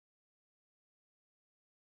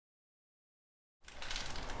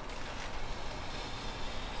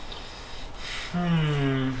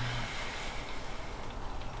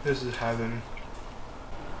This is heaven.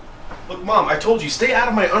 Look, Mom, I told you, stay out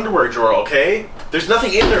of my underwear drawer, okay? There's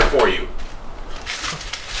nothing in there for you.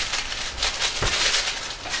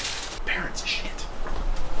 Parents, shit.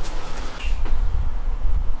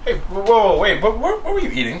 Hey, whoa, wait, what were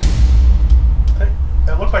you eating?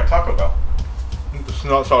 That looked like Taco Bell. It's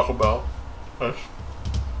not Taco Bell.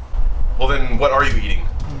 Well, then, what are you eating?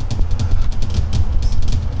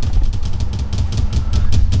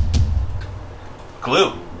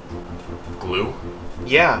 Glue. Glue?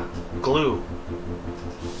 Yeah, glue.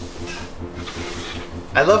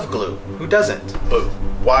 I love glue. Who doesn't? But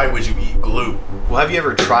why would you eat glue? Well, have you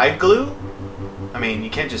ever tried glue? I mean, you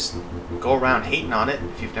can't just go around hating on it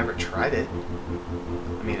if you've never tried it.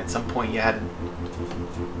 I mean, at some point you had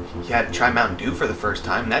to try Mountain Dew for the first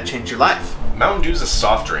time, and that changed your life. Mountain Dew's a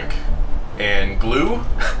soft drink, and glue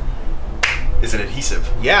is an adhesive.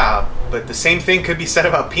 Yeah, but the same thing could be said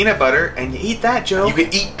about peanut butter, and you eat that, Joe. You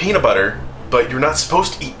can eat peanut butter, but you're not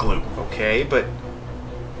supposed to eat glue. Okay, but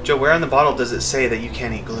Joe, where on the bottle does it say that you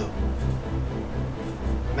can't eat glue?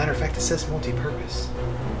 Matter of fact, it says multi-purpose.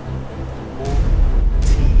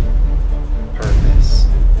 Multi-purpose.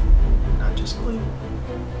 Not just glue.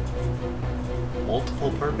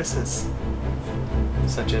 Multiple purposes.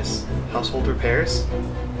 Such as household repairs,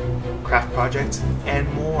 craft projects,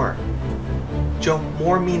 and more. Joe,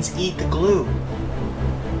 more means eat the glue.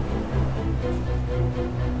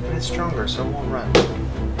 And it's stronger, so it won't run.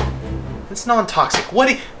 It's non-toxic.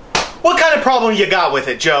 What kind of problem you got with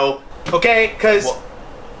it, Joe? Okay, because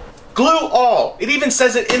glue all. It even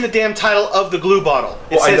says it in the damn title of the glue bottle.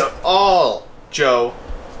 It says all, Joe.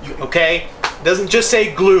 Okay? It doesn't just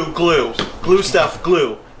say glue, glue. Glue stuff,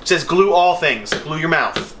 glue. It says glue all things. Glue your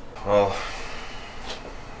mouth. Well,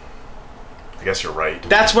 I guess you're right.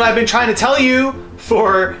 That's what I've been trying to tell you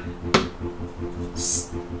for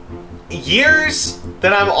years,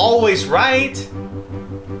 that I'm always right.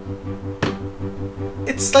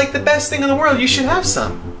 It's like the best thing in the world. You should have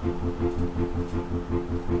some.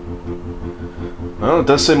 Well, it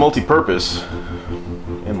does say multi-purpose.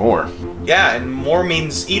 And more. Yeah, and more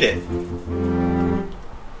means eat it.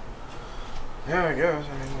 Yeah, I guess. I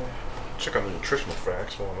mean, check on the nutritional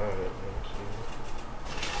facts while I'm at it.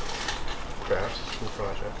 Crafts, school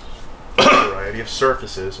projects, a variety of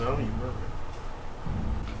surfaces. No, you were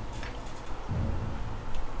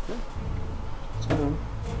right.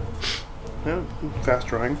 Yeah, fast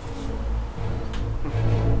drawing.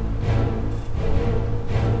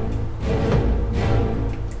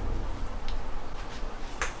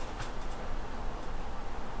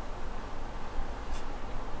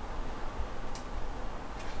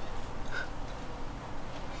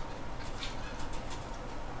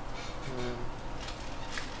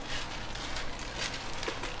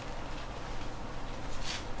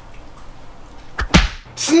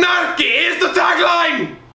 Snarky is the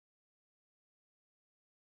tagline!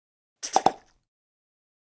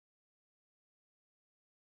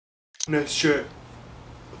 Nice shirt.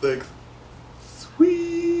 Thanks.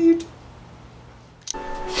 Sweet.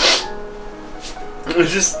 I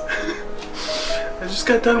just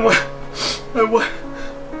got done I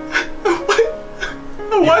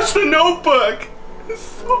watched The Notebook. It's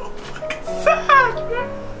so fucking sad.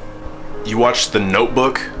 You watched The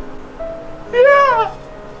Notebook? Yeah.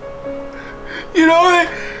 You know,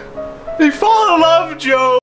 they fall in love, Joe.